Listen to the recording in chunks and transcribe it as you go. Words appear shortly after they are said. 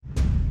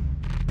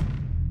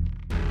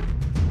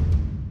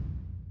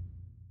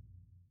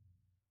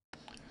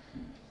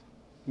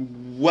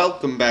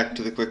Welcome back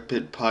to the Quick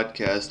Pit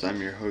Podcast.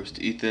 I'm your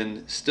host,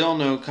 Ethan. Still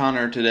no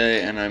Connor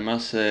today, and I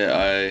must say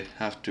I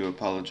have to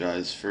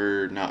apologize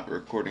for not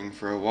recording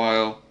for a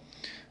while.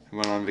 I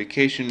went on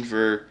vacation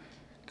for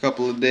a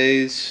couple of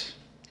days.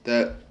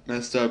 That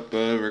messed up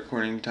a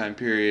recording time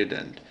period,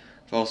 and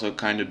I've also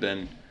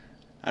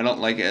I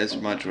don't like it as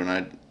much when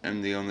I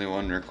am the only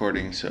one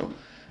recording, so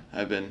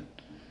I've been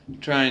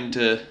trying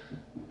to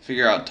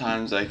figure out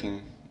times I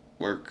can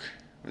work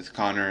with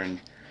Connor and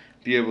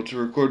be able to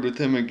record with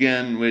him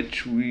again,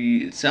 which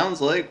it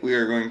sounds like we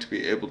are going to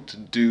be able to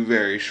do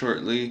very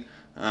shortly.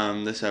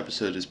 This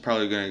episode is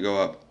probably going to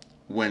go up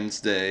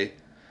Wednesday,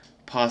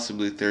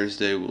 possibly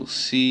Thursday, we'll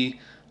see.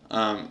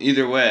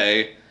 Either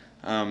way,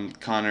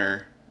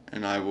 Connor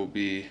and I will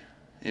be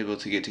able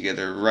to get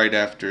together right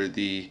after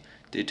the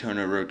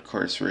Daytona Road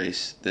Course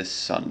race this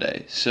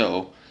Sunday.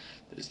 So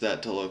there's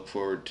that to look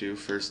forward to.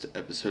 First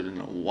episode in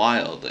a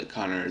while that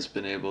Connor has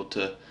been able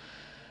to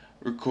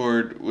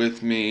record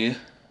with me.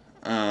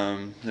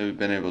 That we've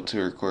been able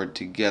to record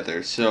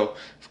together. So,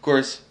 of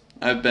course,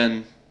 I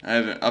haven't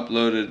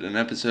uploaded an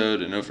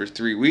episode in over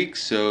 3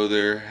 weeks, so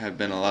there have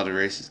been a lot of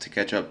races to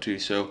catch up to.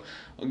 So,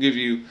 I'll give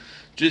you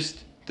just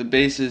the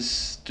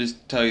basis,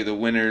 just tell you the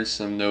winners,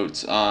 some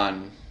notes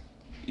on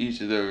each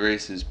of the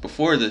races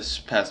before this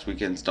past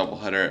weekend's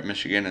doubleheader at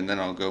Michigan, and then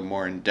I'll go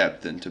more in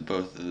depth into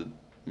both of the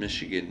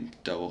Michigan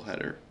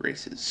doubleheader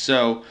races.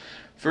 So,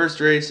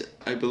 first race,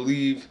 I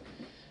believe,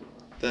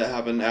 that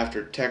happened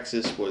after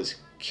Texas was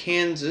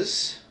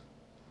Kansas,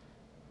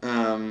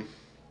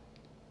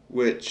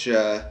 which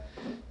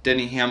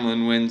Denny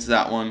Hamlin wins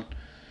that one.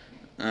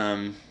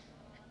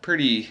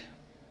 Pretty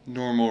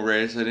normal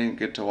race. I didn't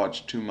get to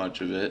watch too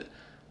much of it.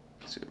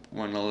 So it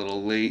went a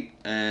little late.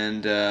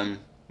 And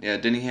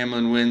Denny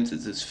Hamlin wins.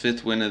 It's his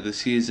 5th win of the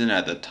season.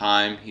 At the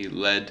time, he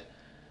led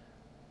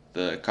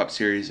the Cup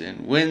Series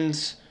in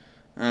wins.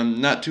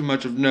 Not too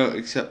much of note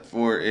except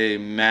for a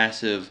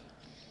massive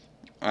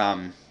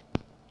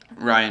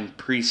Ryan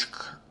Preece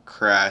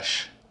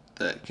crash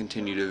that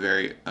continued a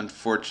very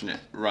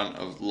unfortunate run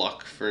of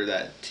luck for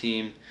that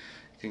team.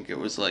 I think it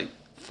was like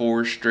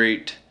 4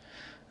 straight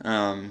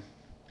 38th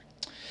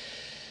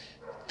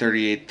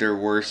their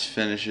worst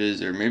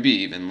finishes, or maybe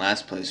even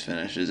last place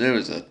finishes. It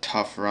was a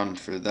tough run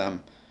for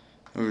them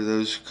over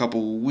those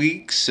couple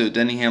weeks. So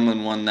Denny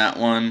Hamlin won that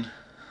one.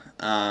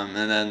 And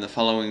then the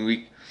following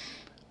week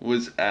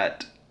was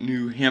at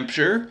New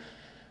Hampshire,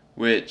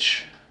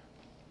 which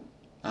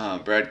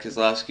Brad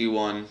Keselowski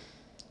won.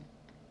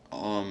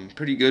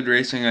 Pretty good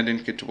racing. I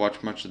didn't get to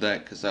watch much of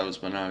that because that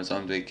was when I was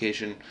on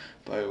vacation,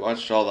 but I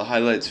watched all the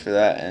highlights for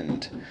that,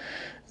 and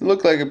it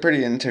looked like a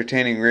pretty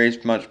entertaining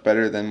race, much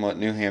better than what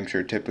New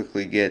Hampshire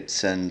typically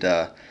gets, and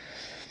a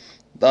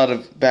lot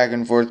of back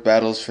and forth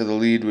battles for the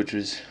lead, which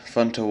was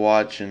fun to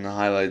watch, and the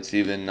highlights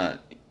even.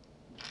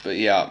 But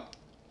yeah,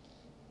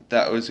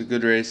 that was a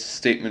good race.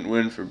 Statement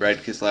win for Brad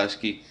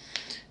Keselowski.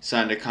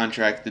 Signed a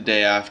contract the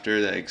day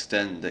after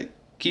that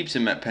keeps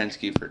him at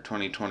Penske for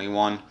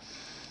 2021.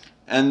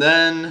 And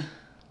then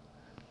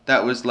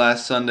that was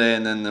last Sunday,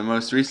 and then the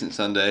most recent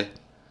Sunday,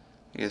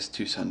 I guess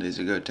 2 Sundays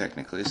ago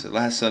technically. So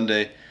last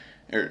Saturday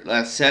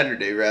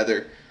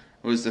rather,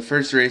 was the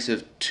first race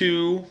of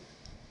 2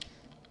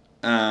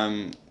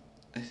 I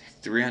think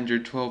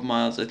 312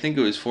 miles. I think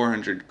it was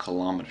 400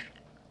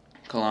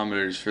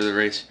 kilometers for the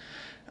race.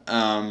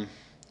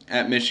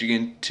 At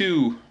Michigan,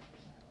 2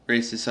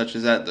 races such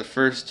as that. The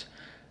first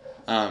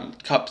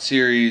Cup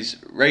Series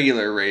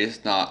regular race,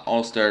 not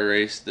all-star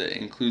race, that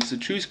includes the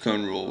choose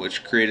cone rule,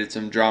 which created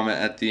some drama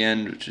at the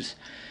end, which is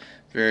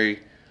very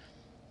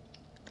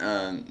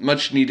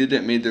much needed.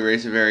 It made the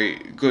race a very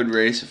good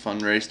race, a fun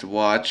race to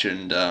watch,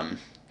 and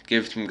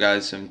gave some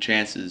guys some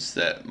chances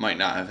that might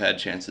not have had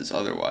chances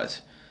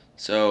otherwise.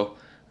 So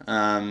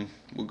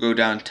we'll go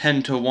down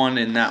 10-1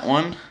 in that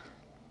one.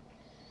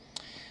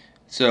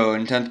 So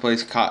in 10th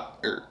place,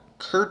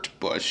 Kurt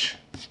Busch.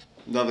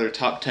 Another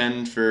top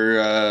 10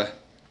 for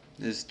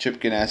this Chip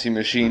Ganassi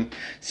machine.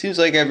 Seems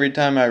like every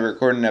time I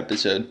record an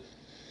episode,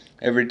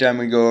 every time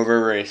we go over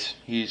a race,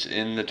 he's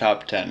in the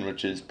top 10,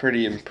 which is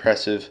pretty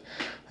impressive.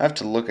 I have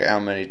to look at how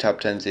many top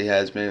 10s he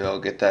has. Maybe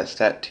I'll get that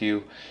stat to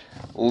you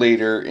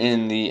later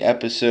in the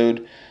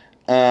episode.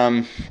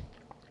 And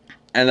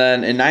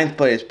then in 9th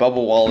place, Bubba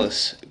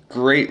Wallace.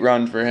 Great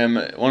run for him.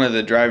 One of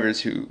the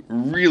drivers who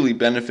really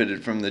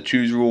benefited from the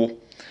choose rule.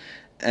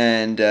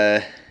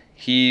 And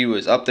he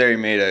was up there. He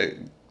made a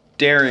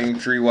daring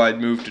 3-wide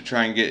move to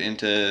try and get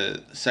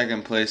into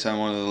 2nd place on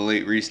one of the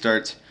late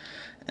restarts.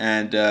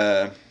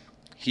 And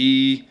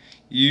he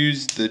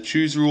used the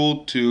choose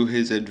rule to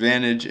his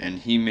advantage, and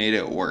he made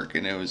it work.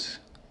 And it was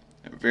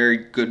a very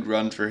good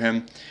run for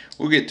him.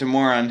 We'll get to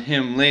more on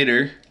him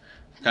later.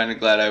 I'm kind of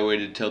glad I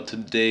waited till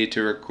today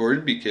to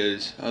record,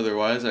 because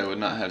otherwise I would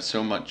not have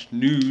so much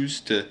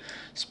news to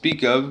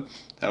speak of.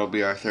 That'll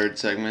be our 3rd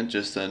segment,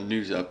 just a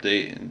news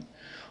update and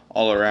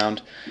all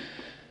around.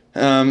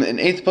 In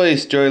 8th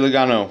place, Joey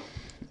Logano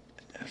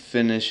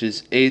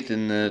finishes 8th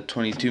in the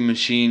 22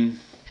 machine.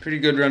 Pretty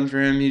good run for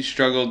him. He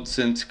struggled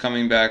since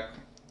coming back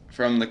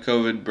from the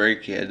COVID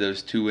break. He had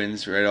those 2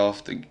 wins right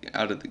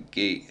out of the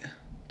gate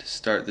to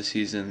start the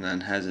season.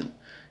 Then haven't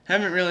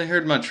really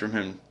heard much from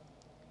him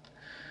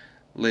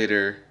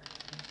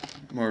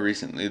more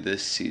recently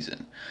this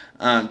season.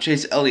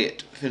 Chase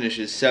Elliott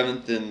finishes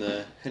 7th in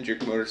the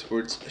Hendrick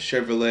Motorsports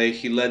Chevrolet.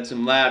 He led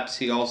some laps.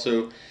 He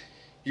also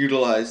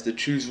utilized the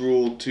choose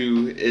rule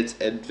to its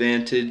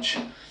advantage.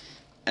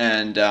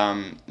 And,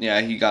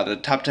 he got a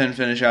top 10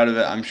 finish out of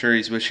it. I'm sure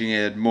he's wishing he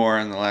had more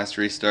on the last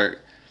restart,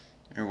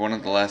 or one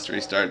of the last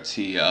restarts.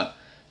 He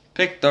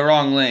picked the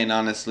wrong lane,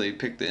 honestly.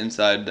 Picked the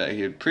inside that he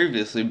had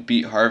previously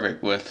beat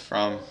Harvick with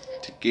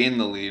to gain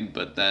the lead,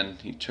 but then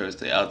he chose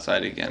the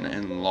outside again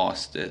and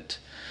lost it.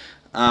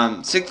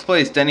 6th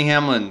place, Denny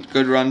Hamlin.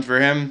 Good run for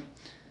him.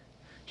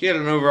 He had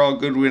an overall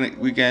good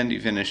weekend. He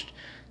finished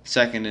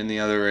 2nd in the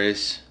other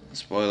race.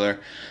 Spoiler.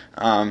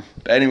 But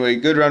anyway,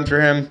 good run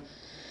for him.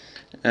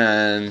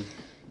 And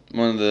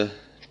one of the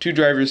 2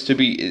 drivers to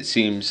beat, it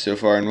seems, so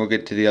far, and we'll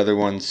get to the other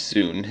ones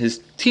soon. His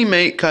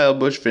teammate, Kyle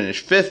Busch,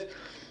 finished 5th.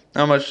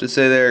 Not much to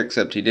say there,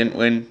 except he didn't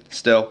win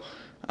still,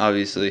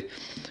 obviously.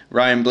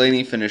 Ryan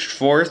Blaney finished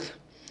 4th.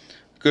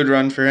 Good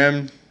run for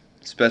him,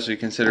 especially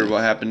consider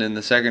what happened in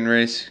the second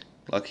race.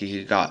 Lucky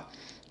he got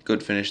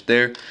good finish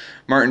there.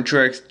 Martin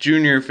Truex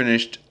Jr.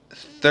 finished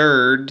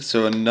 3rd,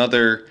 so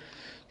another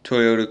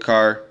Toyota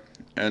car,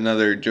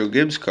 another Joe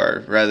Gibbs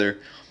car, rather,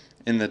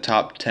 in the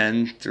top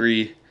 10,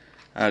 3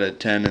 out of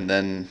 10, and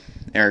then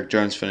Eric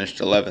Jones finished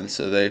 11th,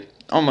 so they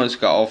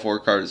almost got all 4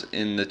 cars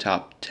in the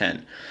top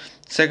 10.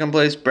 2nd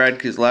place, Brad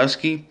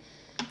Keselowski.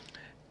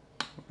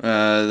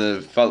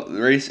 The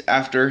race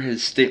after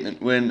his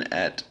statement win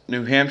at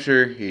New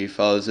Hampshire, he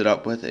follows it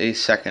up with a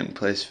 2nd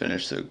place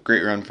finish, so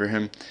great run for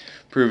him,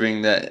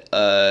 proving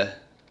that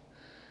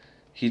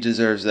he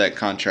deserves that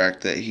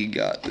contract that he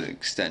got, the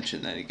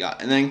extension that he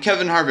got. And then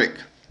Kevin Harvick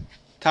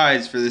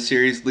ties for the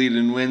series lead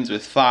and wins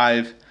with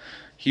 5.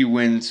 He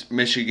wins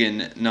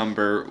Michigan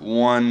number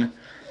 1.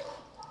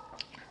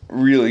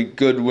 Really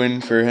good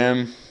win for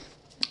him,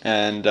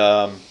 and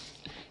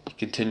he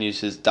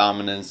continues his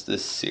dominance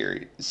this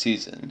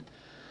season.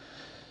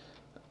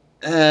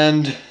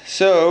 And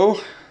so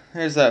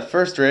there's that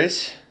first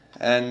race,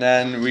 and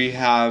then we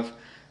have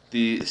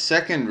the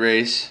second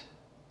race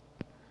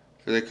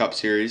for the Cup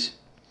Series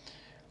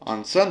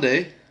on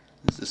Sunday.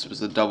 This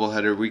was a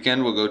doubleheader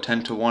weekend. We'll go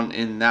 10-1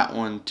 in that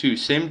one too.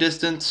 Same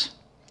distance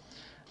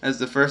as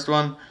the first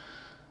one.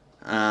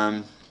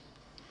 And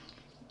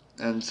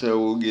so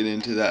we'll get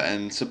into that.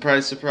 And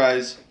surprise,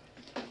 surprise,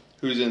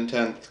 who's in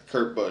 10th?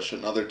 Kurt Busch.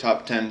 Another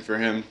top 10 for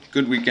him.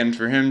 Good weekend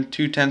for him.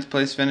 2 10th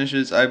place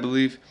finishes, I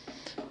believe.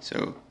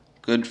 So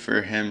good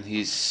for him.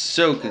 He's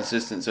so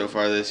consistent so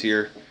far this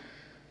year.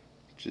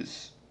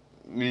 Just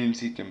means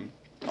he can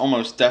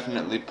almost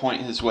definitely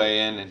point his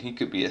way in, and he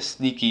could be a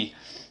sneaky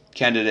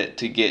candidate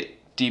to get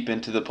deep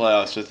into the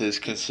playoffs with his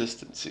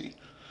consistency.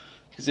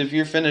 Because if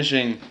you're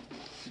finishing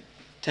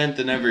 10th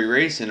in every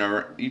race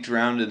in each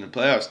round in the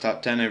playoffs,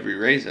 top 10 every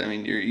race, I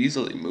mean, you're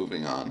easily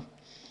moving on.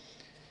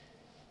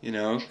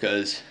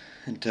 Because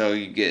until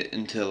you get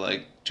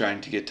into, trying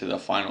to get to the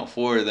Final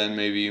Four, then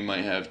maybe you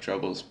might have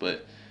troubles.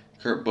 But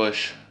Kurt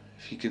Busch,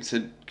 if he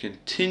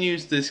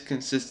continues this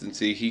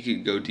consistency, he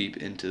could go deep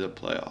into the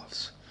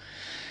playoffs.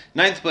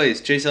 9th place,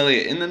 Chase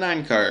Elliott in the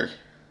 9 car.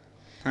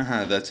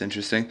 That's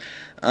interesting.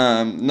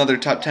 Another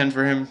top 10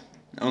 for him.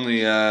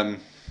 Only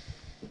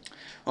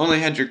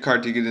Hendrick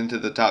car to get into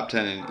the top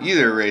 10 in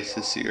either race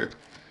this year,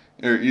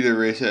 or either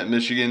race at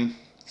Michigan.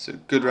 So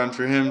good run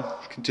for him.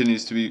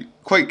 Continues to be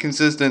quite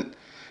consistent.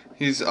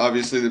 He's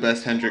obviously the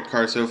best Hendrick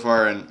car so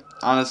far, and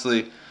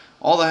honestly,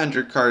 all the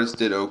Hendrick cars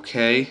did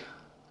okay.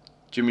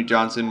 Jimmy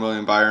Johnson,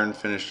 William Byron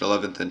finished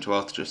 11th and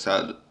 12th, just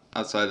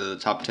outside of the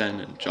top 10,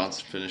 and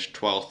Johnson finished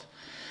 12th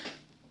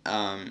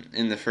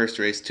in the first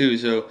race too.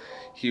 So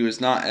he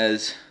was not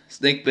as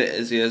snake-bit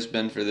as he has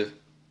been for the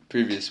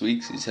previous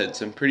weeks. He's had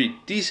some pretty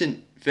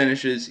decent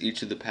finishes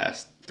each of the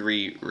past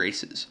 3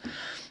 races.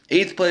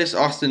 8th place,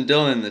 Austin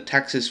Dillon, the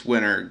Texas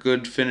winner.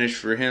 Good finish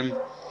for him.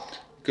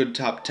 Good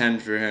top 10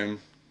 for him.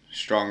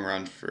 Strong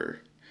run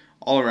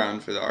all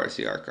around for the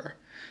RCR car.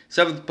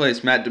 7th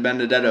place, Matt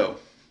DiBenedetto.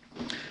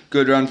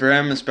 Good run for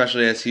him,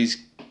 especially as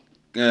he's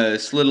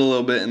slid a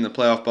little bit in the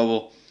playoff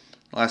bubble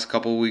the last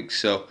couple weeks.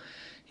 So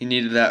he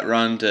needed that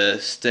run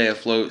to stay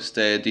afloat,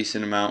 stay a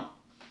decent amount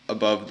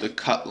above the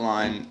cut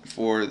line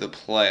for the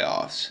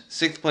playoffs.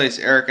 6th place,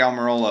 Eric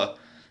Almirola.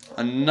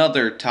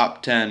 Another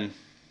top 10.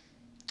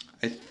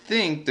 I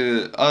think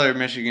the other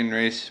Michigan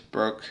race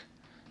broke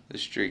the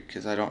streak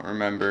because I don't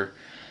remember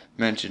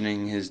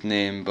mentioning his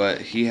name,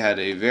 but he had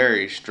a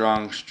very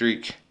strong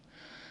streak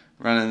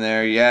running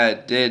there. Yeah,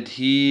 it did.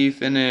 He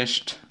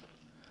finished,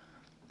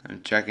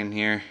 I'm checking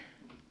here,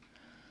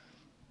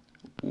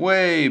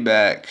 way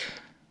back,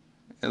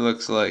 it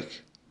looks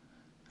like.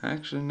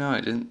 Actually, no,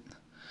 I didn't.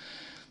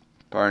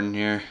 Pardon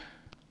here.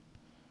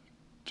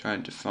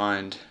 Trying to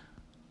find,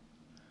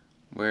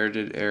 where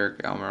did Eric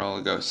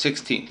Almirola go?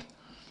 16th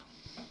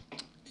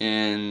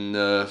in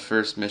the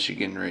first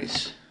Michigan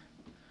race.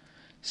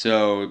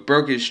 So it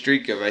broke his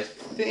streak of, I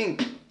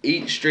think,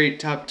 8 straight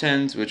top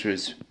 10s, which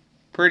was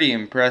pretty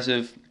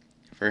impressive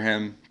for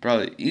him.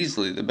 Probably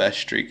easily the best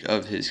streak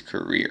of his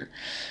career.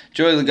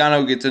 Joey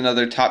Logano gets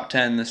another top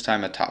 10, this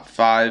time a top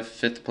 5,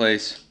 5th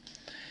place.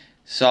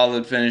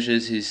 Solid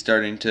finishes. He's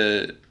starting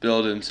to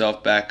build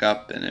himself back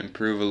up and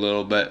improve a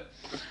little bit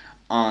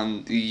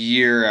on the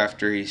year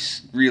after he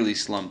really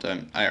slumped.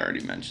 I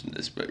already mentioned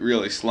this, but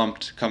really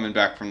slumped coming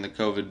back from the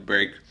COVID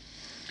break.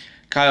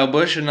 Kyle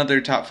Busch,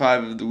 another top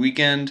 5 of the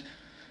weekend,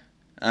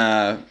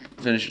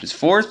 finishes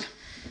 4th.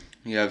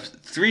 You have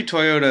 3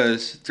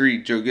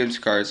 Joe Gibbs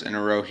cars in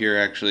a row here,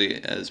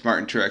 actually, as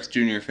Martin Truex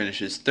Jr.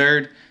 finishes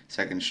 3rd,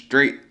 2nd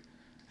straight.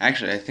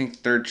 Actually, I think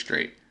 3rd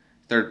straight.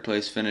 3rd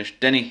place finish.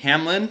 Denny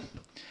Hamlin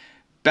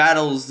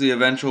battles the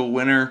eventual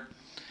winner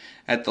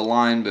at the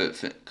line,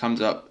 but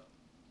comes up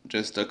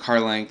just a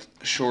car length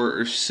short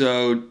or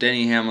so.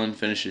 Denny Hamlin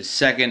finishes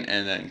 2nd,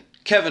 and then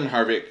Kevin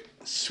Harvick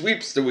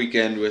sweeps the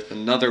weekend with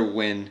another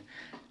win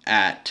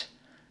at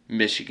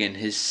Michigan.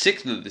 His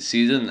 6th of the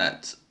season.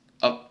 That's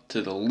up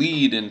to the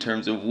lead in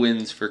terms of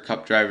wins for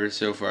Cup drivers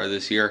so far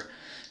this year.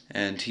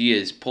 And he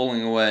is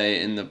pulling away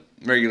in the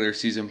regular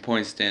season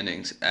point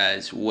standings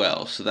as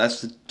well. So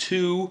that's the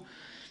 2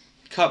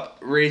 Cup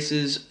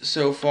races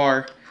so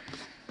far.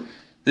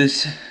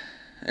 This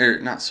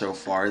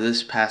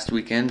past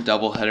weekend,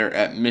 doubleheader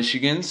at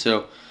Michigan.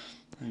 So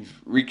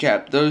I've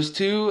recapped those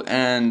 2,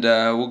 and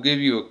we'll give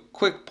you a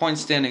quick point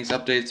standings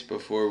updates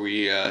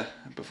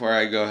before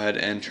I go ahead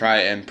and try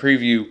and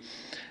preview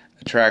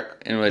a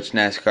track in which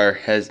NASCAR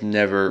has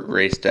never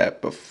raced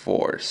at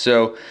before.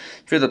 So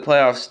for the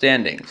playoff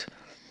standings,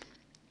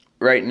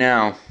 right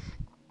now,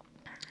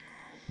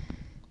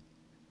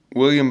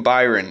 William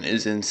Byron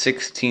is in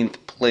 16th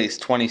place,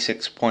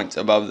 26 points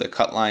above the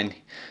cut line.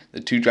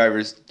 The 2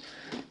 drivers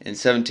in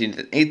 17th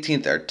and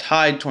 18th are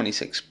tied,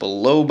 26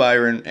 below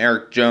Byron.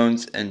 Eric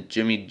Jones and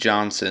Jimmy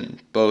Johnson,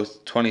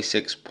 both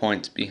 26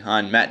 points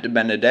behind. Matt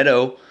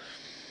DiBenedetto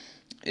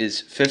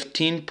is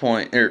 15th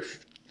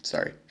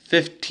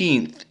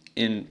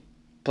in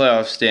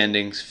playoff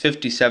standings,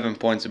 57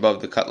 points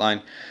above the cut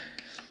line.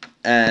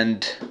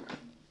 And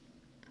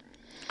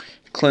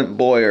Clint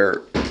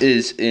Boyer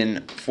is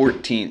in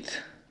 14th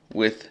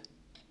with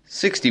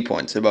 60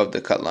 points above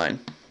the cut line.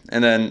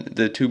 And then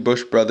the 2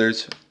 Busch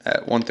brothers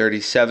at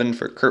 137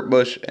 for Kurt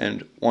Busch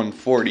and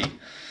 140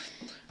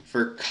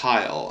 for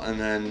Kyle. And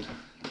then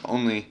the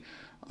only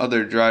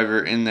other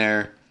driver in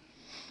there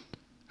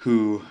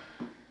who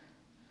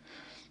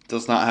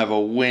does not have a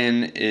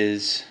win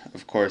is,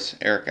 of course,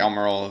 Eric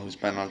Almirola, who's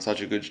been on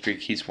such a good streak.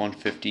 He's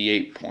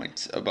 158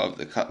 points above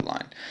the cut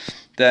line.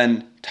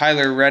 Then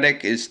Tyler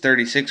Reddick is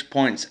 36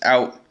 points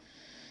out.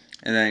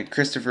 And then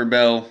Christopher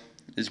Bell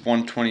is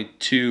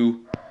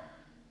 122.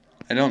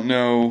 I don't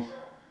know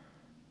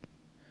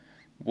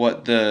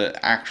what the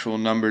actual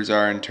numbers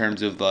are in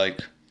terms of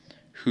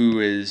who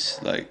is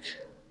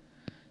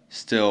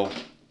still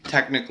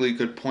technically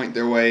could point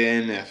their way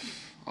in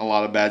if a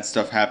lot of bad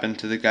stuff happened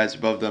to the guys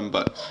above them.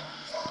 But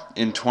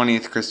in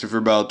 20th,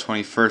 Christopher Bell,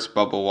 21st,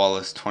 Bubba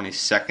Wallace,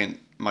 22nd,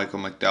 Michael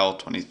McDowell,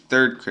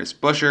 23rd, Chris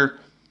Buescher.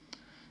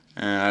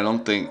 And I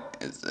don't think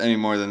it's any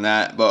more than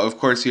that. But, of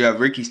course, you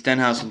have Ricky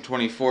Stenhouse in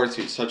 24th,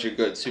 who's such a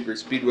good super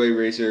speedway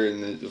racer.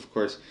 And, of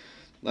course,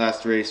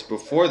 last race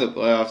before the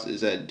playoffs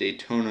is at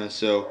Daytona.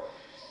 So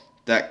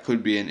that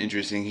could be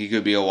he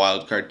could be a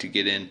wild card to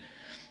get in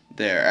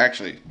there.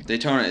 Actually,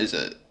 Daytona is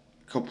a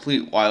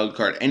complete wild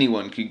card.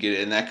 Anyone could get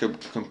in. That could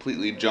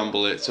completely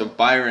jumble it. So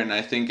Byron,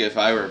 I think if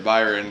I were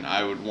Byron,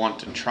 I would want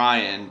to try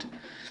and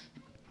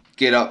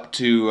get up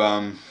to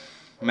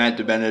Matt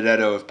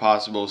DiBenedetto if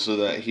possible, so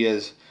that he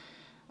has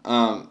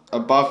a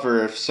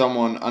buffer if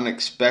someone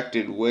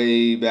unexpected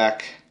way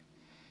back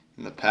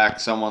in the pack,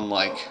 someone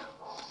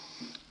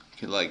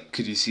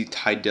could you see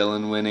Ty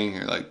Dillon winning,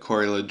 or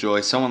Corey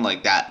LaJoie, someone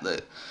like that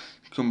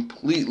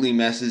completely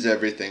messes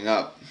everything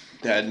up.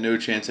 They had no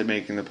chance of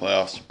making the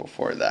playoffs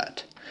before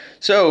that.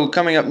 So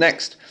coming up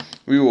next,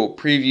 we will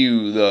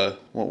preview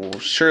what will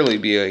surely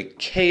be a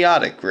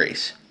chaotic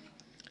race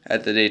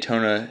at the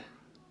Daytona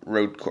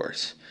road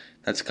course.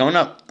 That's coming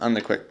up on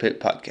the Quick Pit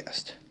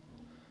Podcast.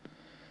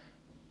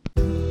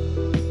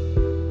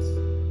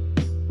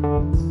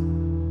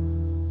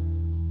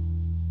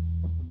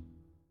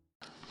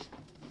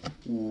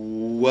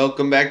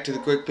 Welcome back to the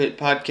Quick Pit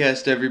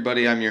Podcast,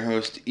 everybody. I'm your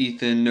host,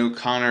 Ethan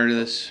O'Connor,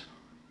 this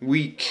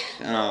week.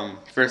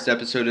 First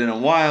episode in a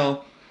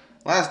while.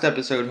 Last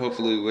episode,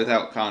 hopefully,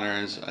 without Connor,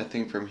 as I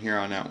think from here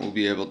on out we'll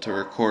be able to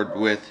record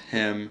with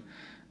him.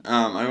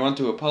 I want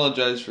to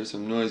apologize for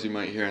some noise you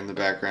might hear in the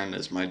background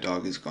as my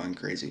dog is going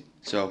crazy.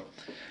 So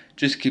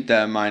just keep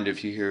that in mind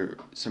if you hear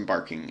some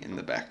barking in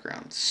the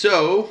background.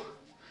 So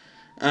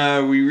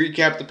we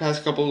recapped the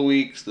past couple of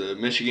weeks, the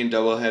Michigan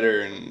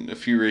doubleheader and a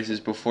few races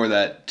before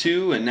that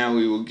too, and now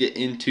we will get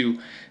into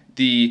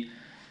the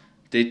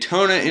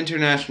Daytona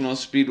International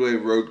Speedway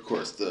road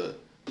course, the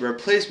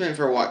replacement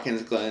for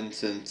Watkins Glen,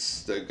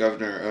 since the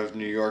governor of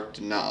New York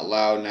did not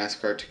allow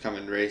NASCAR to come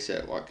and race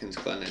at Watkins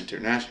Glen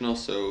International.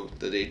 So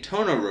the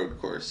Daytona road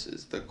course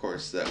is the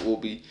course that we'll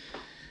be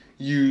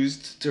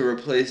used to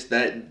replace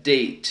that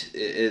date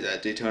is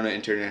at Daytona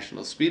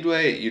International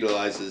Speedway. It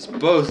utilizes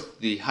both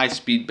the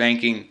high-speed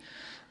banking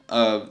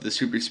of the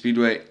super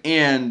speedway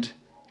and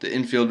the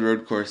infield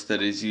road course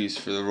that is used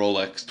for the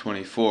Rolex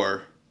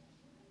 24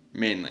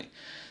 mainly.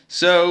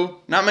 So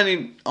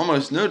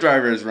almost no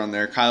drivers run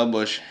there. Kyle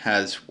Busch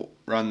has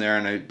run there,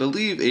 and I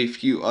believe a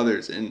few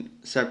others in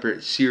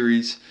separate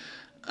series,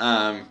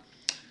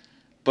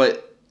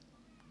 but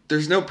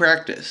there's no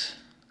practice.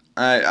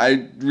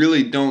 I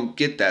really don't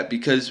get that,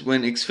 because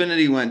when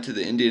Xfinity went to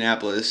the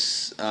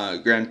Indianapolis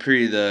Grand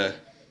Prix, the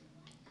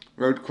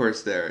road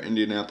course there,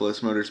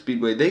 Indianapolis Motor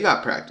Speedway, they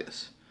got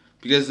practice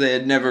because they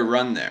had never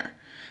run there.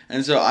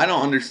 And so I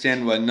don't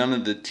understand why none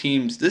of the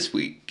teams this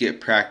week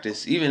get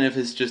practice, even if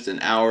it's just an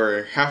hour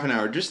or half an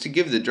hour, just to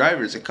give the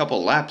drivers a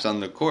couple laps on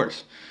the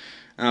course.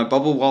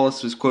 Bubba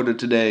Wallace was quoted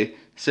today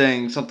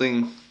saying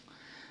something,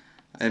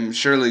 I'm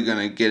surely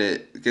going to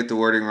get the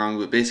wording wrong,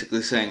 but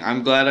basically saying,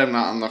 I'm glad I'm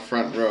not on the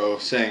front row,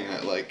 saying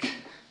that, like,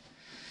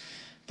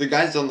 the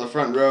guys on the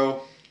front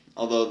row,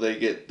 although they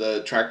get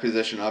the track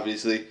position,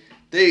 obviously,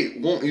 they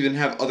won't even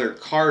have other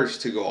cars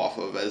to go off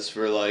of as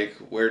for, like,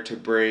 where to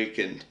brake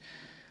and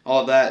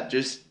all that.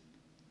 Just,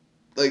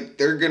 like,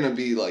 they're going to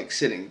be, like,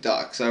 sitting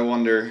ducks. I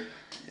wonder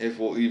if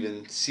we'll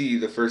even see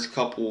the first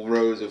couple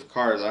rows of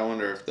cars. I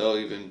wonder if they'll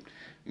even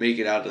make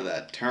it out of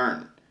that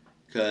turn.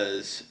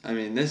 Because, I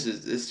mean,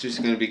 it's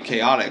just going to be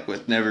chaotic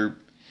with never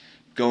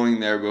going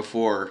there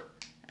before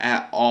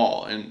at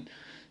all. And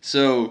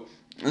so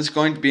it's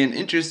going to be an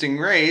interesting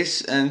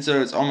race. And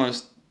so it's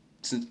almost,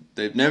 since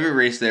they've never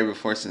raced there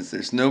before, since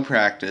there's no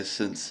practice,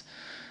 since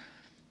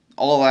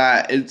all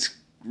that, it's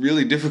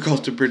really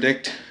difficult to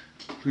predict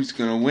who's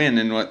going to win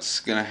and what's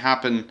going to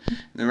happen in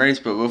the race.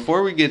 But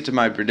before we get to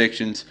my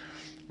predictions,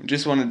 I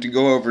just wanted to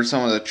go over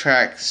some of the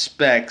track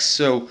specs.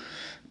 So,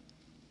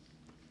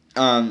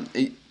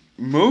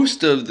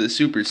 most of the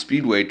super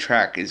speedway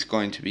track is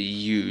going to be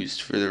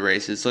used for the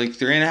race. It's like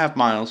 3.5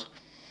 miles,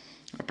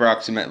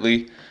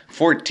 approximately,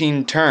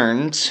 14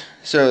 turns.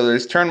 So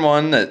there's turn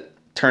 1 that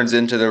turns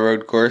into the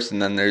road course,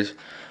 and then there's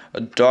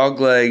a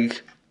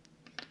dogleg,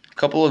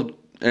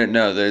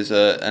 there's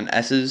an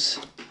S's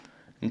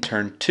in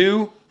turn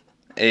 2,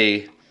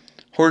 a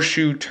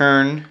horseshoe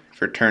turn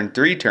for turn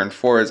 3, turn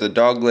 4 is a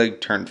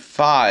dogleg, turn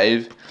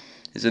 5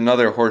 is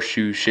another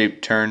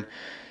horseshoe-shaped turn,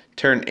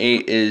 turn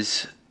 8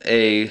 is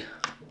a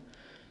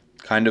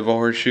kind of a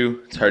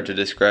horseshoe. It's hard to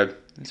describe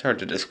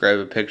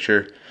a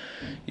picture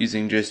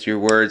using just your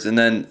words. And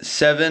then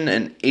 7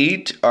 and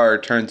 8 are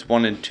turns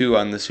 1 and 2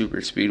 on the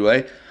super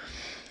speedway.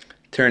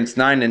 Turns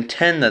 9 and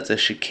 10, that's a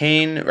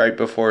chicane right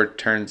before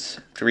turns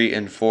 3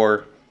 and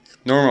 4.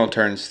 Normal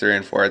turns 3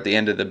 and 4 at the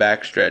end of the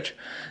backstretch.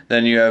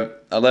 Then you have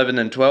 11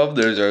 and 12.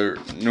 Those are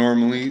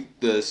normally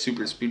the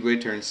super speedway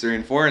turns 3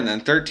 and 4. And then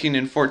 13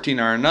 and 14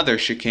 are another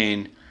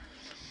chicane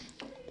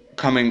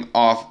coming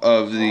off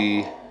of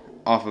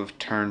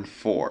turn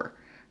 4.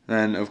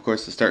 Then, of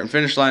course, the start and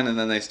finish line, and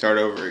then they start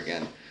over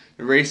again.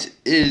 The race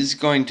is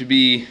going to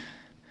be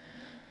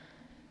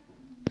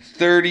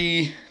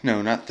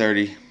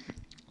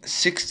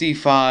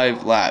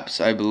 65 laps,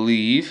 I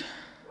believe.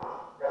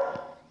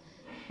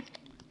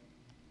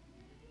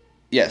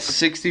 Yes,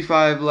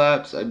 65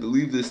 laps. I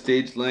believe the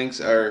stage lengths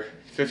are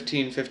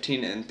 15,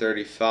 15, and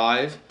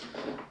 35.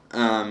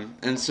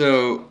 And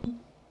so,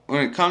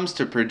 when it comes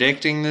to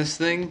predicting this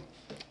thing,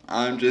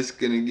 I'm just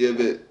going to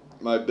give it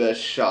my best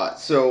shot.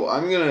 So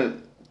I'm going to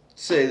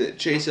say that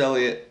Chase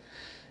Elliott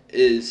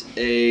is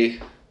a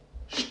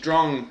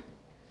strong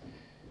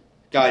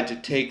guy to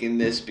take in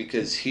this,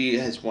 because he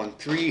has won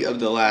 3 of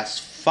the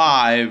last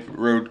 5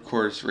 road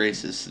course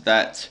races.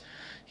 So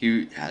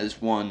he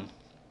has won.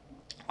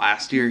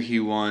 Last year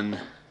he won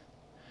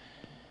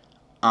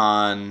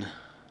on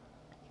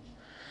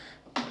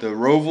the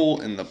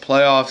Roval in the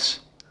playoffs.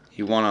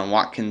 He won on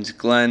Watkins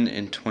Glen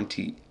in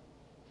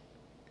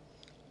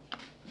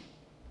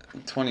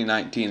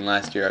 2019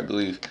 last year, I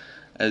believe,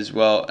 as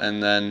well,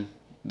 and then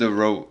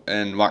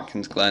and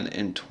Watkins Glen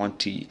in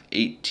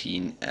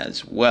 2018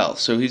 as well.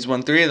 So he's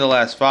won 3 of the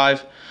last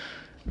 5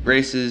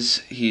 races.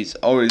 He's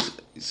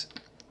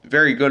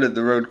very good at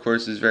the road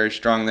courses, very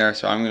strong there,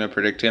 so I'm going to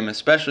predict him,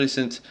 especially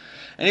since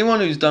anyone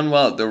who's done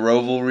well at the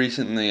Roval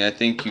recently, I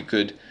think you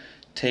could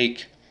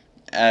take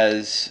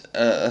as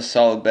a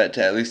solid bet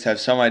to at least have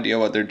some idea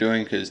what they're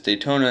doing, because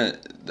Daytona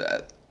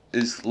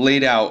is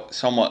laid out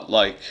somewhat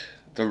like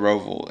the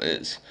Roval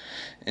is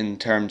in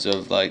terms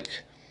of like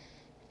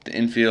the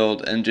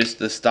infield and just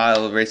the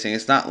style of racing.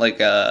 It's not like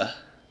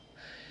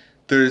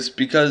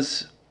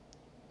because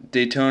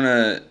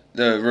Daytona,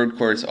 the road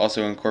course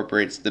also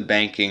incorporates the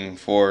banking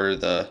from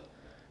the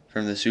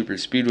super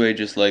speedway,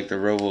 just like the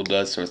Roval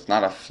does, so it's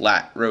not a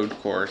flat road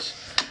course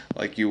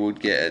like you would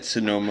get at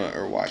Sonoma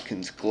or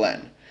Watkins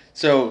Glen.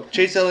 So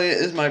Chase Elliott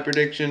is my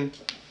prediction.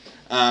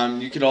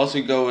 You could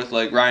also go with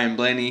like Ryan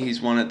Blaney.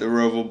 He's won at the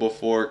Roval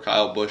before.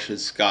 Kyle Busch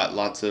has got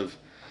lots of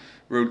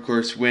road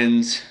course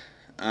wins.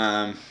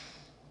 And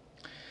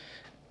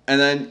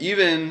then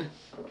even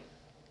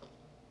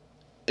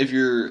if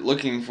you're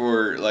looking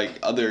for like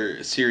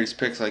other series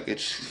picks like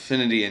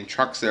Xfinity and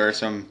trucks, there are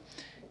some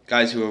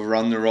guys who have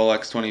run the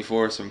Rolex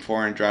 24, some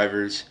foreign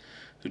drivers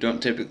who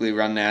don't typically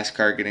run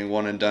NASCAR, getting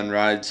one and done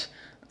rides.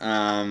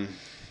 AJ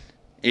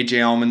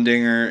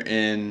Allmendinger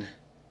in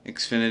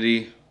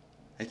Xfinity,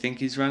 I think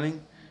he's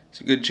running.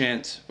 It's a good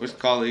chance with a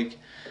colleague.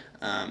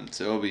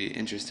 So it'll be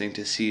interesting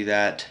to see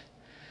that.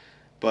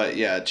 But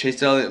yeah,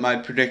 Chase Elliott, my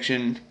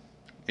prediction,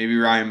 maybe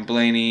Ryan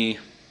Blaney,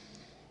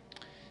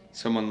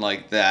 someone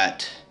like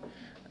that,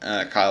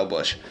 Kyle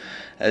Busch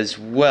as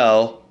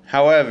well.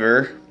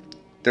 However,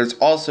 there's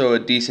also a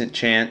decent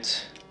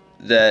chance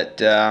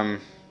that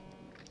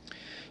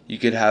you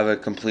could have a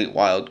complete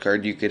wild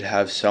card. You could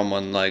have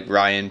someone like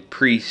Ryan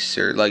Preece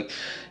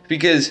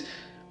because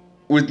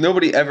with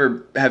nobody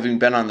ever having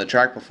been on the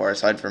track before,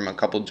 aside from a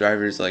couple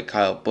drivers like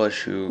Kyle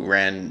Busch who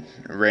ran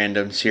a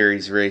random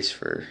series race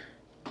for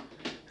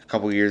a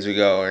couple years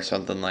ago or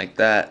something like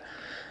that,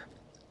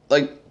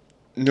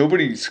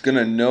 nobody's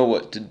gonna know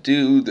what to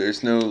do.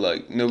 There's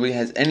nobody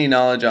has any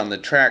knowledge on the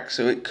track,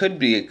 so it could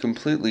be a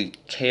completely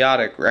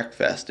chaotic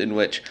wreckfest in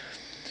which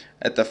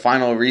at the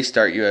final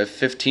restart you have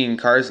 15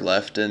 cars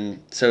left,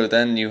 and so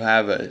then you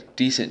have a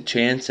decent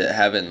chance at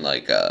having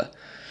like a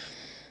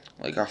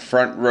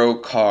front row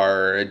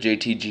car, or a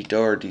JTG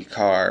Doherty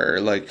car,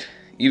 or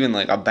even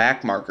a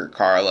back marker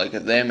car,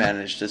 if they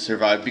manage to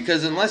survive.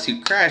 Because unless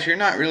you crash, you're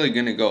not really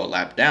going to go a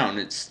lap down.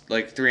 It's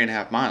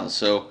 3.5 miles,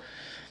 so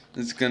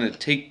it's going to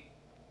take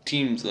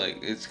teams,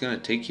 it's going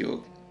to take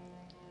you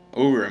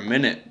over a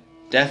minute,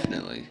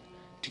 definitely,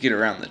 to get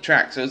around the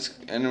track.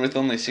 And with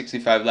only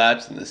 65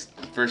 laps in the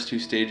first two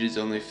stages,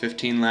 only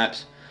 15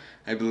 laps,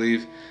 I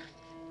believe,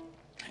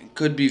 it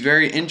could be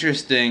very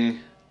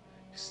interesting.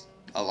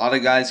 A lot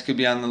of guys could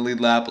be on the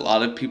lead lap. A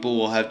lot of people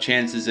will have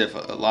chances if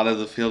a lot of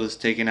the field is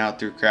taken out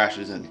through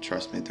crashes. And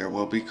trust me, there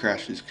will be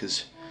crashes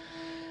because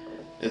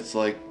it's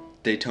like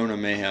Daytona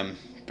Mayhem,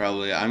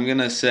 probably. I'm going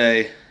to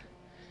say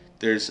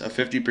there's a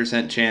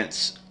 50%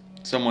 chance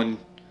someone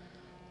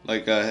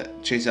like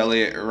Chase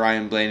Elliott or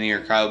Ryan Blaney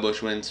or Kyle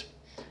Busch wins.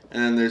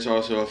 And then there's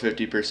also a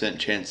 50%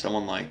 chance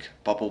someone like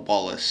Bubba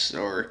Wallace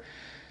or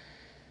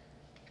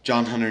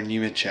John Hunter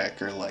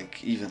Nemechek or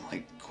even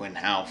Quinn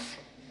Houff.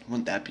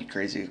 Wouldn't that be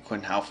crazy if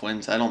Quinn Houff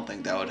wins? I don't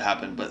think that would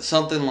happen, but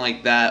something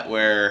like that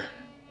where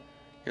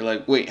you're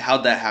like, wait,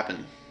 how'd that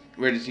happen?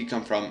 Where did he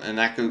come from? And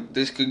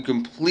this could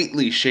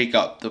completely shake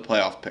up the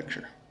playoff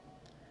picture.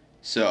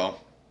 So,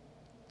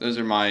 those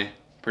are my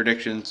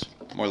predictions,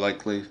 more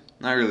likely.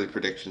 Not really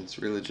predictions,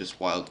 really just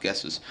wild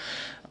guesses.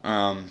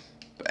 But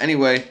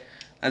anyway,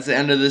 that's the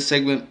end of this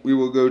segment. We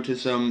will go to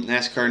some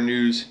NASCAR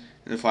news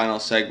in the final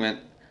segment.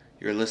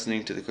 You're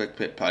listening to the Quick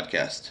Pit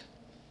Podcast.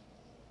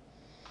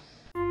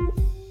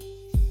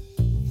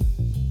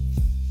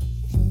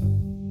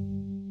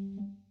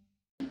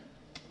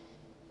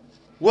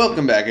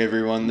 Welcome back,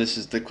 everyone. This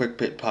is the Quick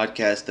Pit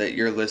Podcast that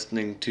you're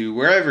listening to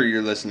wherever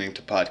you're listening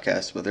to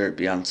podcasts, whether it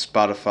be on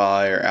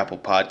Spotify or Apple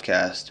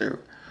Podcasts or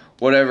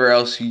whatever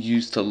else you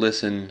use to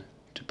listen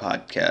to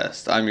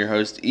podcasts. I'm your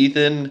host,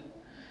 Ethan,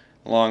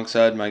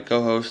 alongside my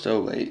co-host.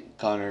 Oh, wait,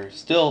 Connor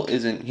still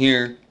isn't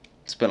here.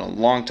 It's been a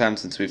long time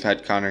since we've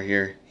had Connor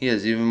here. He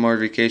has even more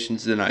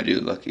vacations than I do.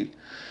 Lucky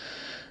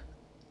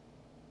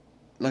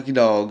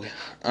dog.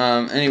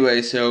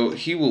 Anyway, so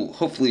he will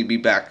hopefully be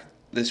back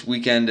this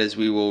weekend, as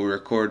we will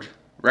record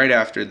right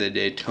after the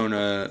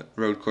Daytona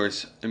road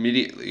course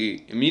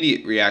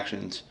immediate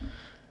reactions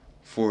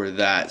for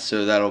that.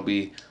 So that'll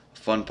be a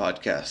fun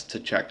podcast to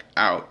check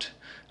out.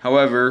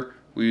 However,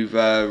 we've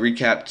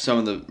recapped some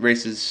of the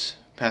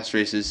past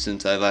races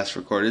since I last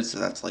recorded, so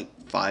that's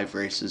 5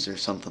 races or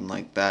something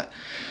like that.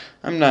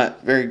 I'm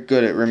not very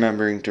good at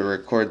remembering to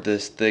record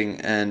this thing,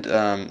 and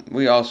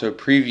we also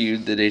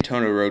previewed the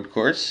Daytona road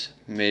course.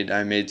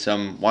 I made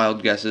some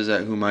wild guesses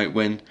at who might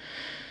win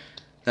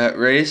that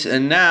race,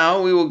 and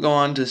now we will go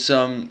on to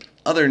some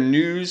other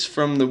news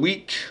from the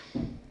week.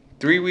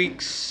 3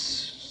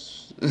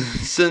 weeks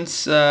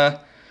since I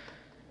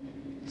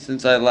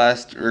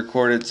last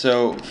recorded.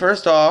 So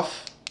first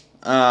off,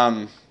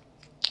 Bubba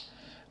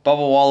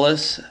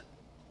Wallace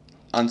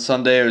on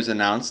Sunday, it was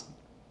announced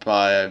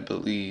by, I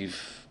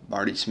believe,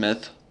 Marty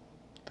Smith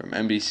from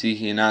NBC.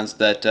 He announced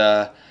that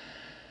Bubba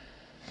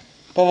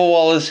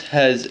Wallace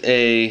has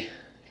a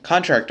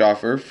contract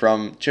offer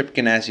from Chip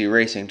Ganassi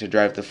Racing to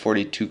drive the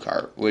 42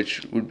 car,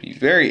 which would be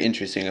very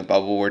interesting if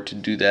Bubba were to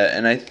do that.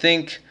 And I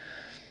think,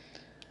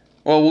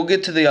 we'll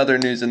get to the other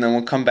news and then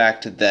we'll come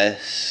back to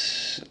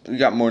this. We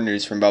got more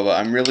news from Bubba.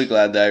 I'm really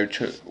glad that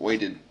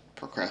I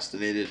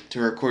procrastinated to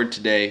record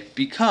today,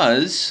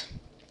 because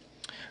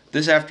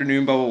this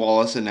afternoon Bubba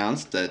Wallace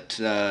announced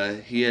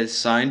that he has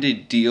signed a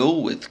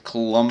deal with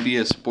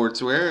Columbia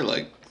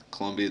Sportswear,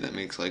 Columbia that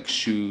makes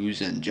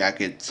shoes and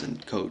jackets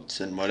and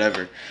coats and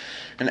whatever.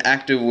 An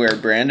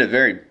activewear brand, a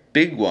very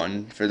big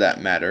one for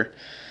that matter.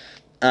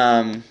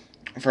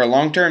 For a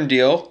long-term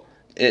deal.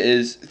 It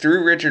is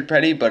through Richard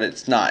Petty, but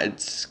it's not.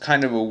 It's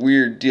kind of a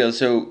weird deal.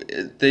 So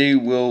they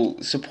will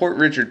support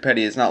Richard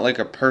Petty. It's not like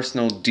a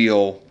personal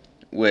deal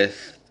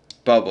with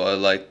Bubba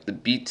like the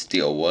Beats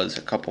deal was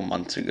a couple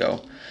months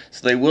ago.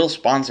 So they will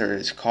sponsor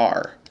his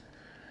car.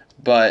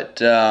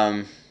 But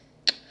it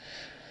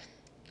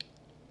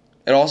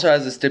also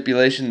has a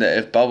stipulation that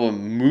if Bubba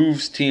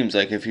moves teams,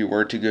 like if he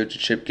were to go to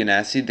Chip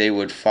Ganassi, they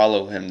would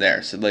follow him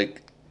there. So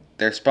like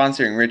they're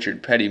sponsoring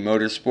Richard Petty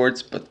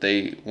Motorsports, but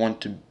they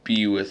want to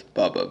be with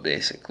Bubba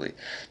basically.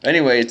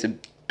 Anyway, it's a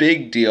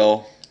big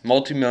deal,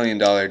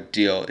 multi-million-dollar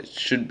deal. It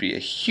should be a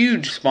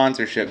huge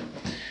sponsorship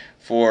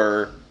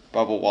for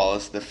Bubba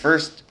Wallace. The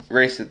first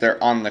race that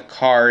they're on the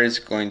car is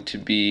going to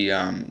be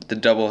the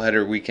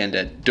doubleheader weekend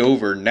at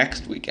Dover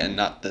next weekend,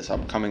 not this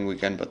upcoming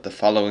weekend, but the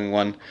following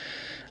one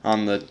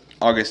on the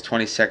August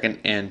 22nd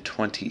and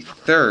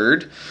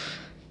 23rd.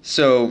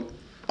 So,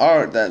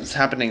 that's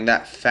happening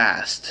that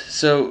fast.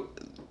 So,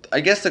 I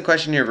guess the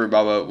question here for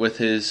Bubba with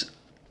his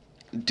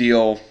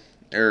deal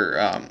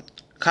or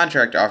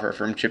contract offer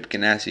from Chip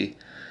Ganassi,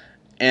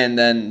 and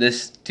then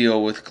this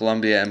deal with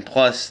Columbia, and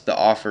plus the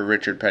offer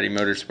Richard Petty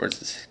Motorsports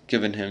has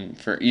given him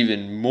for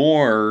even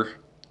more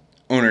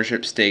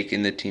ownership stake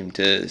in the team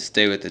to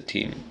stay with the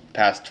team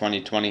past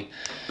 2020.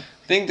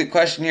 I think the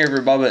question here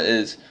for Bubba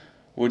is,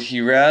 would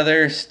he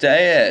rather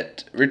stay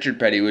at Richard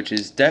Petty, which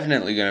is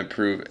definitely going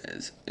to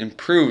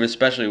improve,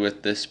 especially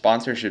with this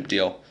sponsorship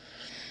deal,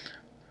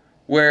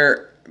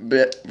 where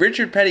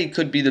Richard Petty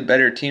could be the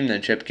better team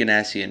than Chip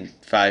Ganassi in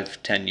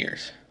 5-10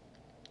 years.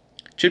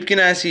 Chip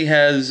Ganassi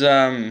has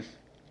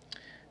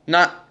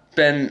not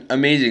been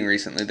amazing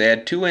recently. They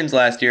had 2 wins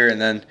last year,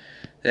 and then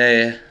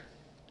they, I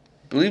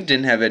believe,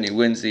 didn't have any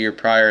wins the year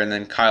prior, and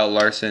then Kyle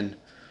Larson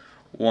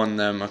won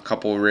them a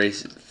couple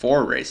races,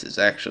 4 races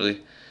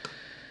actually,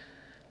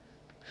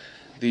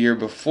 the year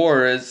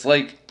before. It's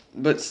like,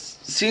 but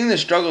seeing the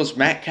struggles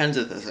Matt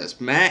Kenseth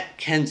has. Matt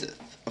Kenseth,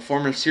 a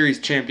former series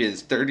champion,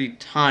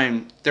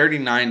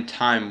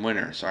 39-time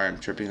winner. Sorry, I'm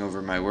tripping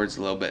over my words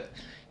a little bit.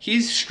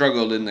 He's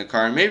struggled in the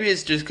car, and maybe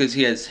it's just because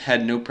he has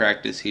had no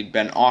practice. He'd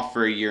been off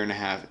for a year and a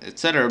half,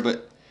 etc.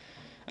 But,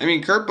 I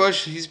mean, Kurt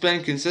Busch, he's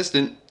been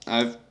consistent.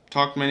 I've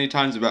talked many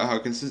times about how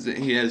consistent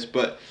he is,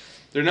 but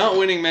they're not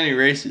winning many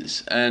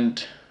races.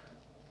 And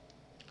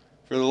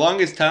for the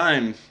longest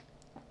time,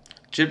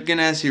 Chip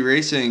Ganassi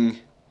Racing,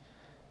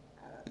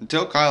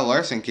 until Kyle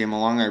Larson came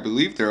along, I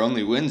believe their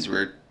only wins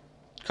were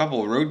a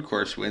couple road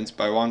course wins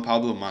by Juan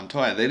Pablo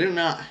Montoya. They do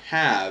not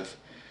have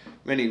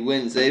many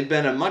wins. They've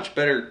been a much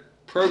better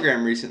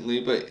program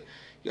recently, but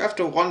you have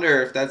to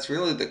wonder if that's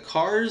really the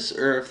cars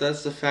or if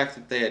that's the fact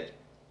that they had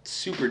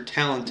super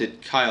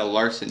talented Kyle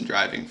Larson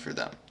driving for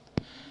them.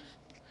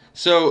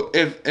 So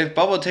if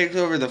Bubba takes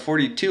over the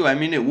 42, I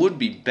mean, it would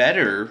be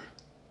better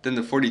than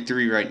the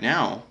 43 right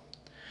now.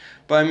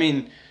 But I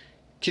mean,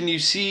 can you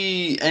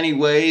see any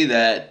way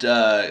that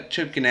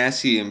Chip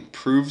Ganassi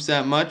improves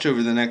that much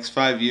over the next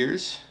 5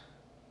 years?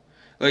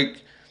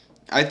 Like,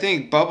 I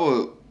think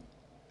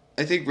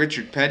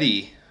Richard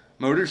Petty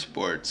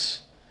Motorsports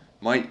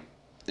might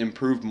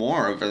improve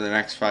more over the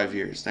next 5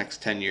 years,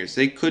 next 10 years.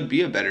 They could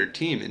be a better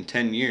team in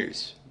 10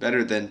 years,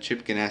 better than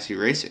Chip Ganassi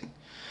Racing.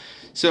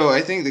 So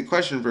I think the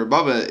question for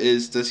Bubba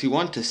is, does he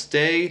want to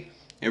stay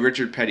at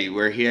Richard Petty,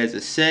 where he has a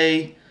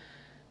say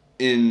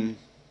in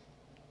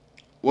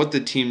what the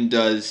team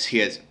does? He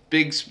has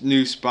big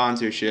new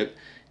sponsorship.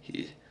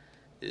 He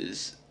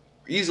is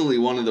easily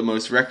one of the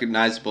most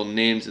recognizable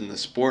names in the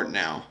sport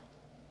now.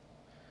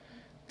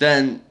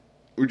 Then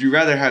would you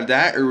rather have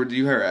that, or would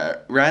you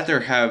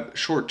rather have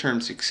short-term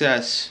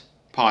success,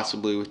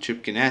 possibly, with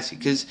Chip Ganassi?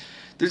 Because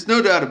there's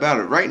no doubt about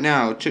it. Right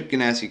now, Chip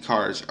Ganassi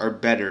cars are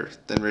better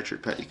than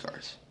Richard Petty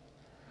cars.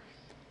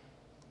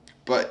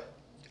 But,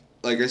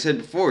 like I said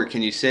before,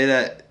 can you say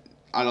that?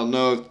 I don't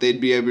know if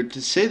they'd be able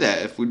to say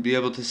that, if we'd be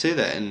able to say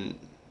that in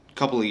a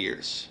couple of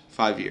years,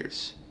 5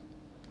 years,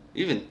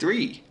 even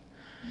 3.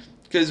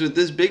 Because with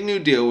this big new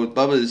deal with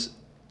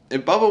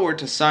if Bubba were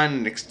to sign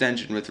an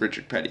extension with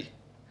Richard Petty,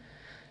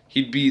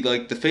 he'd be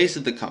like the face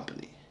of the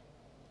company.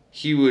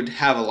 He would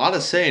have a lot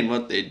of say in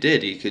what they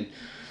did. He could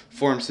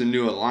form some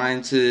new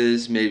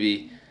alliances,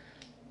 maybe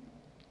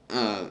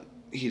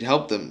he'd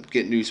help them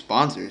get new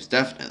sponsors,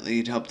 definitely.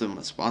 He'd help them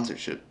with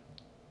sponsorship,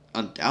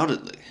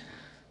 undoubtedly.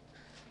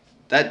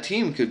 That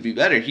team could be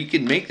better. He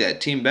could make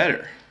that team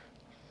better.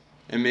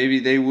 And maybe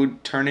they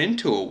would turn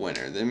into a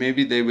winner. Then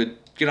maybe they would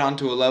get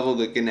onto a level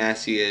that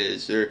Ganassi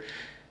is, or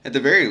at the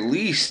very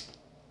least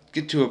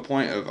get to a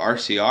point of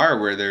RCR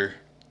where they're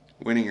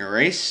winning a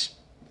race,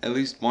 at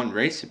least one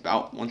race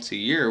about once a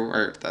year,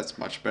 where that's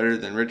much better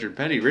than Richard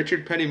Petty.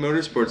 Richard Petty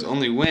Motorsports'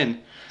 only win,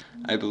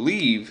 I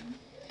believe,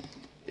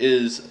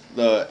 is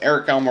the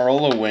Eric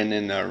Almirola win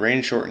in the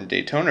rain-shortened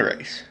Daytona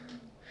race.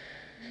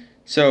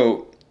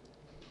 So,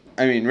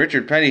 I mean,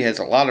 Richard Petty has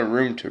a lot of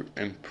room to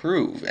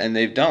improve, and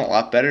they've done a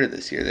lot better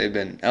this year. They've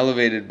been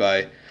elevated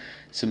by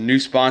some new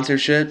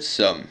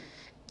sponsorships.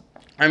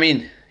 I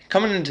mean,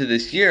 coming into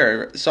this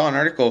year, I saw an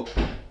article,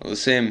 the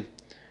same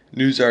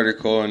news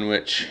article in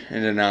which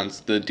it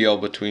announced the deal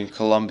between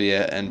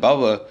Columbia and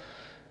Bubba.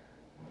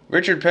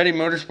 Richard Petty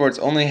Motorsports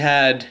only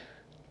had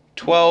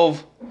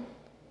 12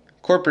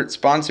 corporate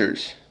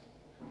sponsors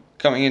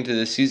coming into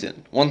the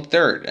season.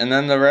 1/3. And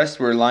then the rest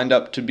were lined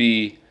up to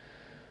be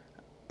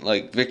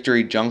like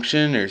Victory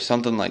Junction or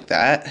something like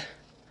that.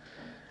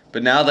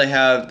 But now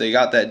they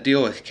got that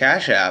deal with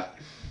Cash App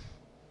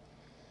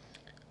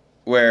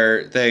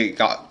where they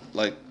got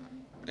like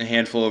a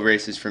handful of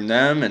races from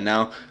them, and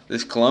now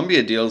this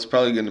Columbia deal is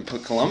probably going to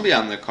put Columbia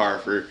on the car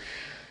for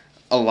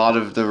a lot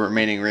of the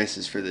remaining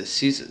races for this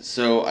season.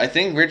 So I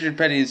think Richard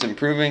Petty is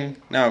improving.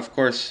 Now, of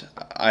course,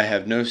 I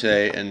have no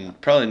say and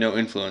probably no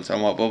influence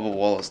on what Bubba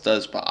Wallace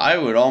does, but I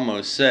would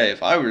almost say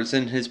if I was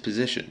in his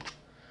position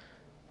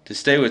to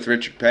stay with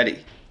Richard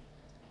Petty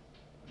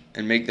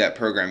and make that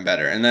program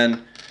better. And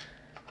then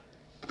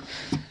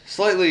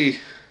slightly,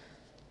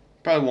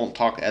 probably won't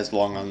talk as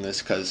long on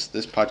this because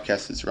this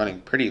podcast is running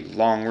pretty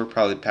long. We're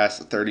probably past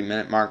the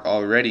 30-minute mark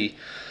already.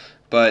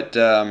 But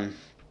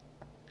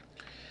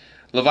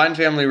Levine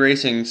Family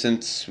Racing,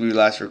 since we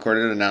last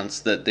recorded,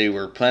 announced that they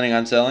were planning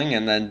on selling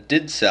and then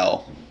did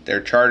sell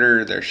their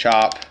charter, their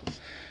shop.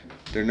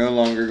 They're no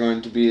longer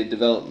going to be a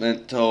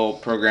developmental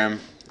program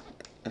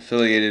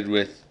affiliated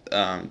with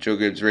Joe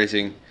Gibbs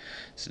Racing.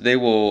 So they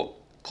will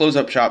close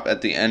up shop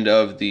at the end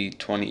of the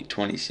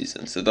 2020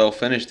 season. So they'll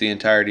finish the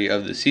entirety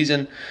of the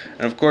season.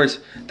 And of course,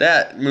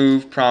 that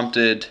move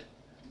prompted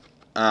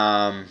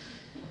some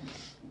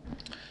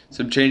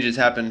changes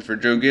happened for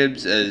Joe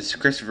Gibbs as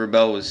Christopher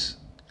Bell was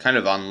kind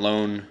of on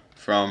loan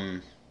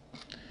from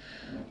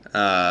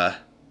Joe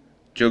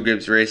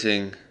Gibbs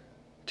Racing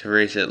to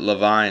race at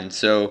Levine.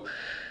 So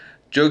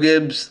Joe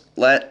Gibbs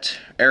let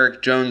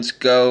Eric Jones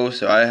go,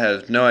 so I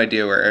have no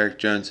idea where Eric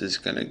Jones is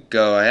going to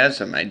go. I have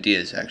some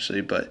ideas,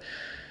 actually, but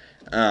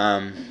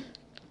Connor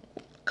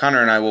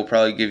and I will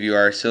probably give you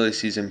our silly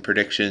season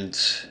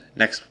predictions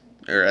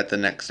at the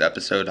next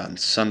episode on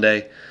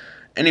Sunday.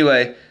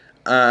 Anyway,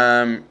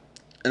 and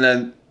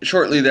then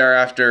shortly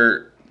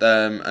thereafter,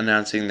 them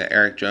announcing that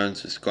Eric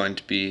Jones was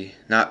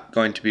not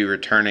going to be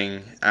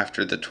returning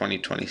after the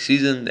 2020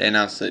 season. They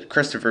announced that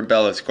Christopher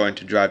Bell is going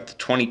to drive the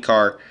 20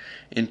 car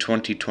in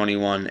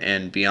 2021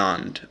 and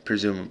beyond,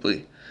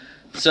 presumably.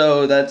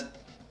 So that's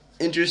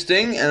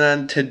interesting. And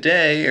then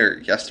today, or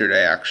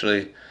yesterday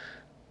actually,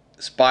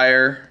 it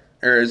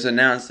was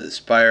announced that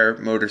Spire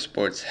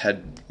Motorsports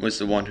was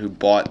the one who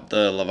bought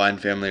the Levine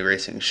Family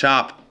Racing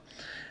shop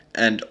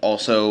and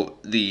also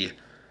the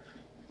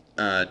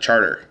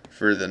charter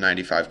for the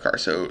 95 car.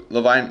 So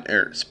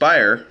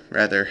Spire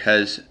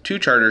has 2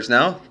 charters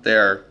now. They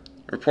are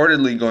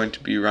reportedly going to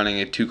be running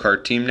a 2-car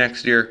team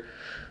next year,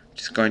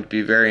 which is going to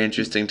be very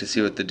interesting to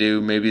see what they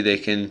do. Maybe they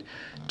can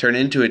turn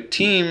into a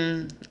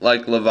team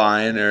like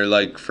Levine or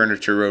like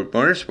Furniture Road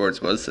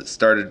Motorsports was, that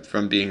started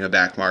from being a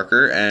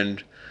backmarker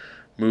and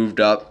moved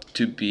up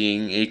to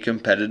being a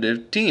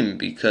competitive team,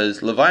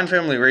 because Levine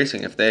Family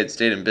Racing, if they had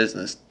stayed in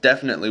business,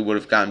 definitely would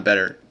have gotten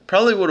better.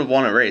 Probably would have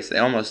won a race. They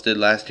almost did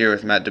last year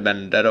with Matt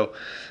DiBenedetto.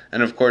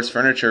 And of course,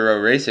 Furniture Row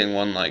Racing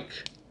won I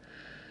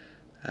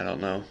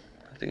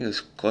think it was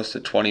close to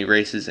 20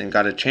 races and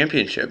got a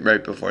championship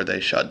right before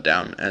they shut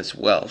down as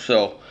well.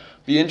 So,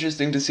 be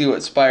interesting to see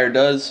what Spire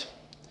does.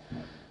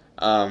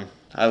 I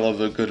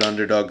love a good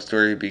underdog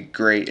story. It'd be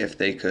great if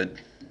they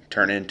could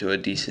turn into a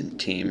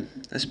decent team,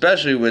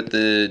 especially with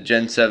the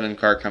Gen 7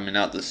 car coming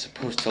out that's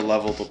supposed to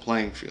level the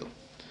playing field,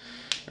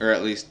 or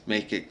at least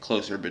make it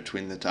closer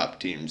between the top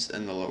teams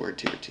and the lower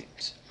tier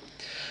teams.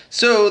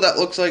 So that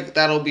looks like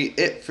that'll be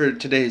it for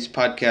today's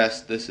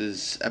podcast. This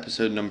is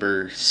episode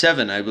number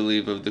 7, I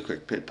believe, of the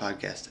Quick Pit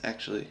podcast.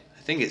 Actually,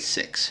 I think it's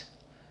 6.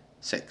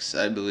 6,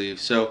 I believe.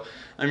 So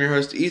I'm your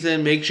host,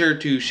 Ethan. Make sure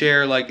to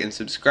share, like, and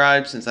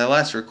subscribe. Since I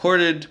last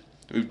recorded,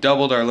 we've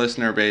doubled our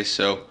listener base.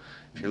 So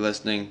if you're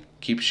listening,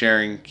 keep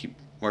sharing, keep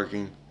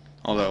working.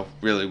 Although,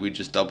 really, we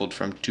just doubled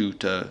from 2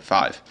 to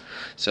 5.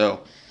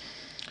 So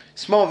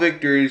small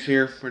victories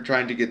here. We're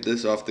trying to get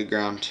this off the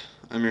ground.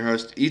 I'm your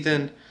host,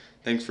 Ethan.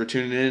 Thanks for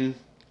tuning in.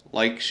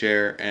 Like,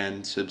 share,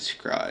 and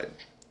subscribe.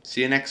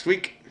 See you next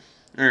week.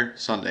 Or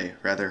Sunday,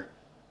 rather.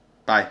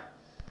 Bye.